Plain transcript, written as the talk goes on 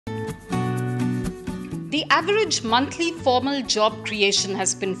The average monthly formal job creation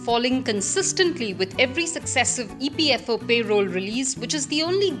has been falling consistently with every successive EPFO payroll release, which is the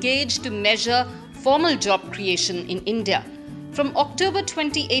only gauge to measure formal job creation in India. From October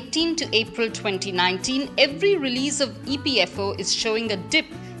 2018 to April 2019, every release of EPFO is showing a dip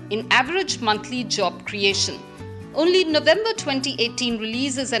in average monthly job creation. Only November 2018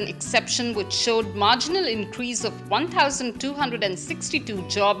 release is an exception, which showed marginal increase of 1,262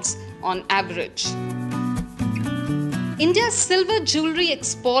 jobs on average. India's silver jewellery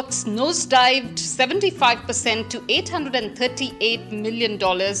exports nosedived 75% to $838 million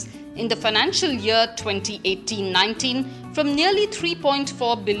in the financial year 2018-19 from nearly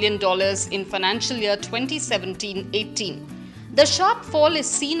 $3.4 billion in financial year 2017-18. The sharp fall is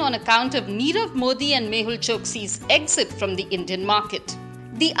seen on account of Nirav Modi and Mehul Choksi's exit from the Indian market.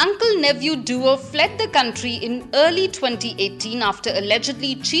 The uncle-nephew duo fled the country in early 2018 after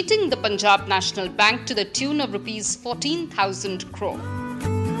allegedly cheating the Punjab National Bank to the tune of Rs 14,000 crore.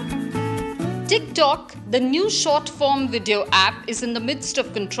 TikTok, the new short-form video app, is in the midst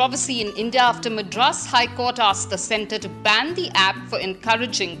of controversy in India after Madras High Court asked the centre to ban the app for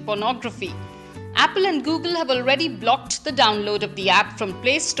encouraging pornography. Apple and Google have already blocked the download of the app from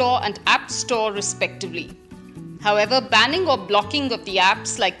Play Store and App Store respectively. However, banning or blocking of the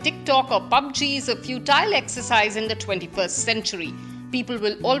apps like TikTok or PUBG is a futile exercise in the 21st century. People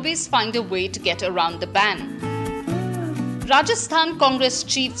will always find a way to get around the ban. Rajasthan Congress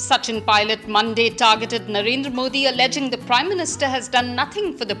chief Sachin Pilot Monday targeted Narendra Modi, alleging the Prime Minister has done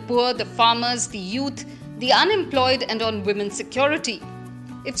nothing for the poor, the farmers, the youth, the unemployed and on women's security.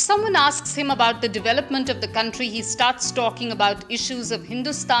 If someone asks him about the development of the country, he starts talking about issues of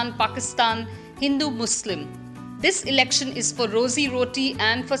Hindustan, Pakistan, Hindu-Muslim. This election is for rosy roti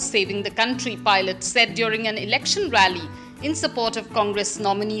and for saving the country, Pilot said during an election rally in support of Congress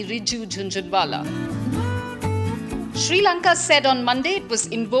nominee Riju Jhunjhunwala. Sri Lanka said on Monday it was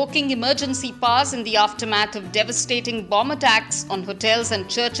invoking emergency powers in the aftermath of devastating bomb attacks on hotels and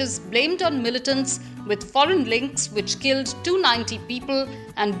churches blamed on militants with foreign links, which killed 290 people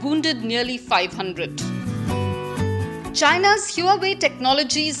and wounded nearly 500. China's Huawei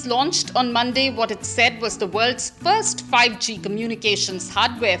Technologies launched on Monday what it said was the world's first 5G communications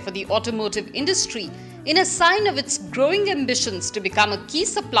hardware for the automotive industry, in a sign of its growing ambitions to become a key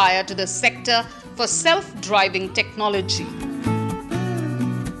supplier to the sector for self-driving technology.